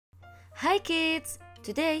Hi kids!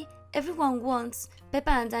 Today everyone wants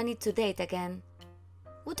Peppa and Danny to date again.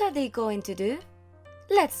 What are they going to do?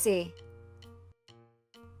 Let's see.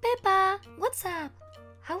 Peppa, what's up?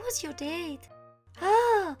 How was your date?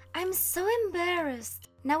 Oh, I'm so embarrassed.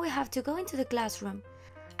 Now we have to go into the classroom.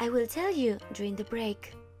 I will tell you during the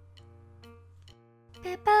break.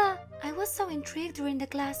 Peppa, I was so intrigued during the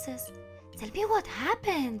classes. Tell me what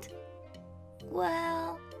happened.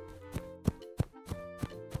 Well...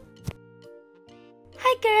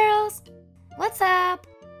 Hi girls! What's up?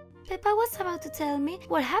 Peppa was about to tell me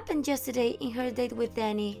what happened yesterday in her date with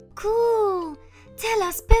Danny. Cool! Tell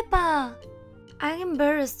us, Peppa! I'm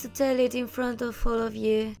embarrassed to tell it in front of all of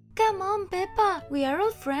you. Come on, Peppa! We are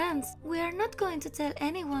all friends. We are not going to tell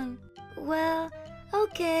anyone. Well,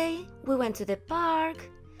 okay. We went to the park,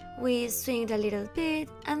 we swinged a little bit,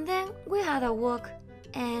 and then we had a walk.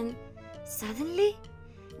 And suddenly,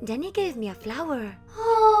 Danny gave me a flower.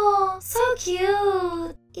 Oh, so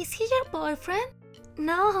cute! Is he your boyfriend?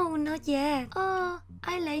 No, not yet. Oh,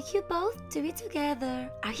 I like you both to be together.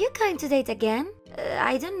 Are you going to date again?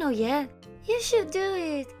 I don't know yet. You should do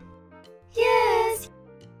it. Yes!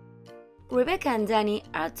 Rebecca and Danny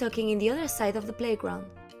are talking in the other side of the playground.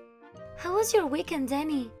 How was your weekend,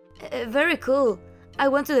 Danny? Very cool. I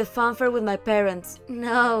went to the fun fair with my parents.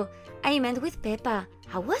 No, I meant with Peppa.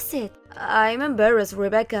 How was it? I'm embarrassed,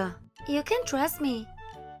 Rebecca. You can trust me.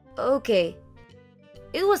 Okay.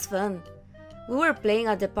 It was fun. We were playing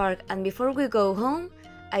at the park and before we go home,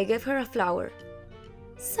 I gave her a flower.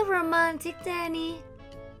 So romantic, Danny.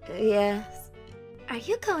 Yes. Are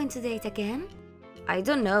you going to date again? I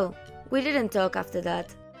don't know. We didn't talk after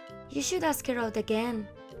that. You should ask her out again.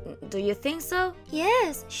 Do you think so?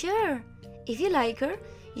 Yes, sure. If you like her,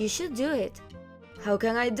 you should do it. How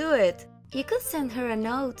can I do it? You could send her a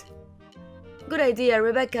note. Good idea,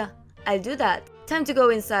 Rebecca. I'll do that. Time to go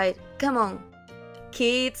inside. Come on.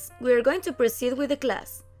 Kids, we are going to proceed with the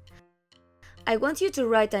class. I want you to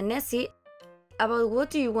write an essay about what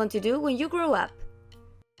do you want to do when you grow up.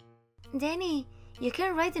 Danny, you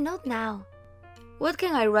can write the note now. What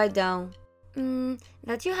can I write down?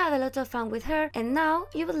 That you had a lot of fun with her and now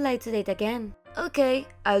you would like to date again. Okay,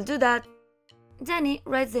 I'll do that. Danny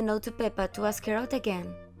writes the note to Peppa to ask her out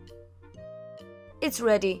again. It's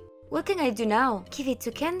ready. What can I do now? Give it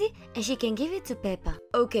to Candy and she can give it to Peppa.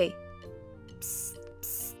 Okay. Psst,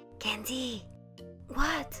 psst. Candy.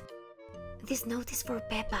 What? This note is for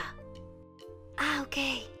Peppa. Ah,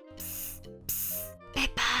 okay. Psst, psst.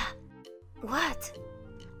 Peppa. What?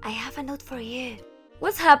 I have a note for you.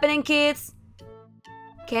 What's happening, kids?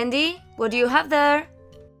 Candy, what do you have there?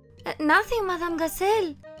 Nothing, Madame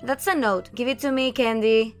Gazelle. That's a note. Give it to me,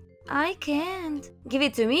 Candy. I can't. Give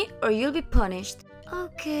it to me or you'll be punished.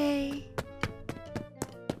 Okay.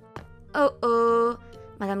 Oh,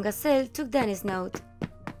 Madame Gazelle took Danny's note.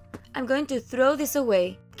 I'm going to throw this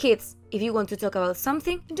away. Kids, if you want to talk about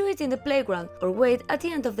something, do it in the playground or wait at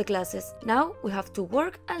the end of the classes. Now we have to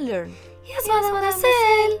work and learn. Yes, Madame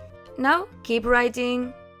Gazelle. Now keep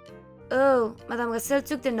writing. Oh, Madame Gazelle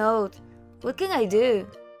took the note. What can I do?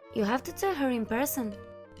 You have to tell her in person.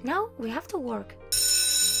 Now we have to work.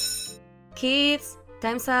 Kids,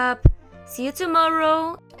 time's up. See you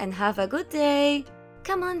tomorrow and have a good day.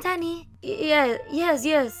 Come on, Danny.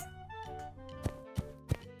 Yes.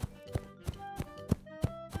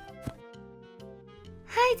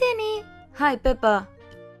 Hi, Danny. Hi, Peppa.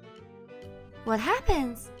 What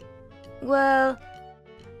happens? Well,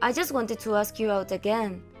 I just wanted to ask you out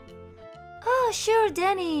again. Oh, sure,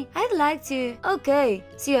 Danny. I'd like to. Okay,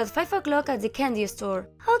 see you at 5 o'clock at the candy store.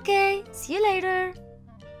 Okay, see you later.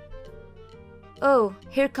 Oh,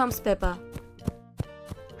 here comes Peppa.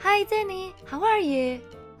 Hi, Danny. How are you?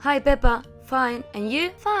 Hi, Peppa. Fine. And you?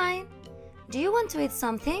 Fine. Do you want to eat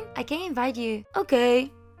something? I can invite you.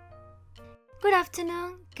 Okay. Good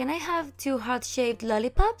afternoon. Can I have 2 heart-shaped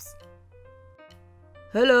lollipops?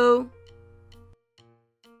 Hello.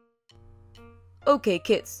 Okay,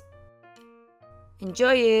 kids.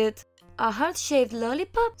 Enjoy it. A heart-shaped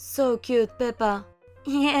lollipop? So cute, Peppa.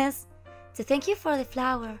 Yes. To thank you for the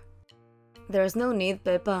flower. There's no need,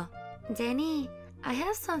 Peppa. Danny, I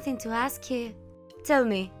have something to ask you. Tell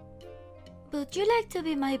me. Would you like to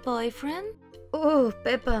be my boyfriend? Oh,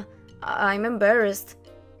 Peppa, I'm embarrassed.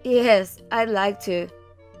 Yes, I'd like to.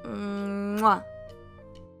 Mwah.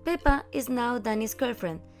 Peppa is now Danny's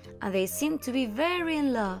girlfriend, and they seem to be very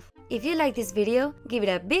in love. If you like this video, give it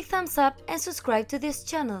a big thumbs up and subscribe to this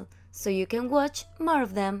channel so you can watch more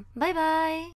of them. Bye bye!